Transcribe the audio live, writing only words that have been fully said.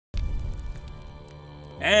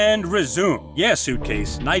And resume. Yeah,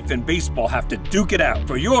 Suitcase, Knife and Baseball have to duke it out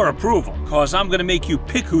for your approval, cause I'm gonna make you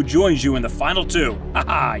pick who joins you in the final two.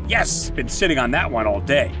 Haha, yes! Been sitting on that one all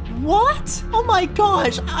day. What? Oh my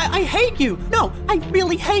gosh, I hate you. No, I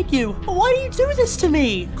really hate you. Why do you do this to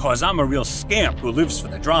me? Cause I'm a real scamp who lives for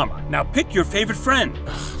the drama. Now pick your favorite friend.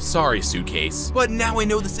 Sorry, Suitcase, but now I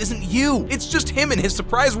know this isn't you. It's just him and his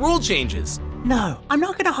surprise rule changes. No, I'm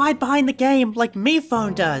not gonna hide behind the game like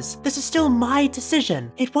MePhone does. This is still my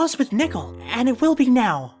decision. It was with Nickel, and it will be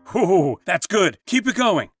now. Ooh, that's good. Keep it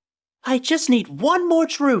going. I just need one more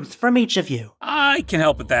truth from each of you. I can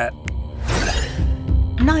help with that.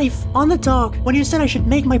 Knife, on the dock, when you said I should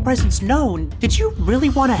make my presence known, did you really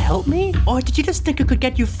want to help me? Or did you just think it could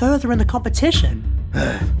get you further in the competition?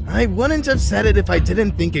 I wouldn't have said it if I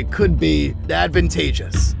didn't think it could be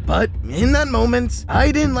advantageous. But in that moment,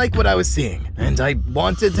 I didn't like what I was seeing, and I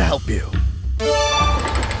wanted to help you.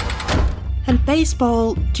 And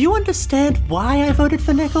Baseball, do you understand why I voted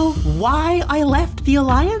for Nickel? Why I left the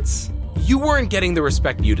Alliance? You weren't getting the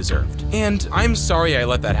respect you deserved, and I'm sorry I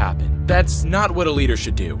let that happen. That's not what a leader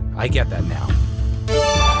should do. I get that now.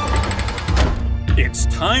 It's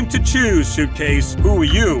time to choose, Suitcase. Who are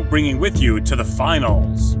you bringing with you to the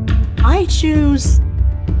finals? I choose...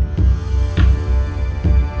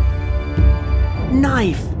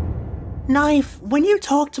 Knife. Knife, when you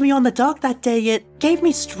talked to me on the dock that day, it gave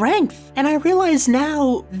me strength. And I realize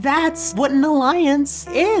now that's what an alliance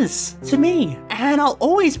is to me. And I'll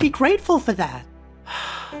always be grateful for that.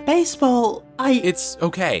 Baseball, It's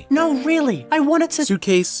okay. No, really, I wanted to...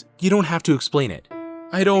 Suitcase, you don't have to explain it.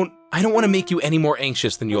 I don't want to make you any more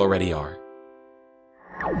anxious than you already are.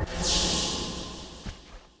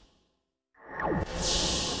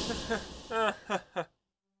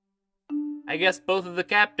 I guess both of the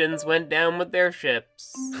captains went down with their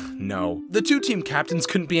ships. No, the two team captains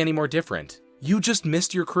couldn't be any more different. You just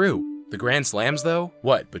missed your crew. The Grand Slams, though?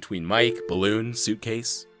 What, between Mike, Balloon,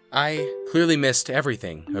 Suitcase? I clearly missed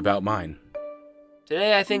everything about mine.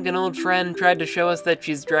 Today I think an old friend tried to show us that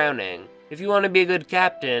she's drowning. If you want to be a good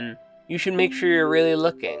captain, you should make sure you're really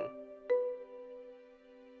looking.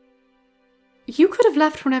 You could have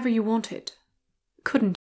left whenever you wanted, couldn't you?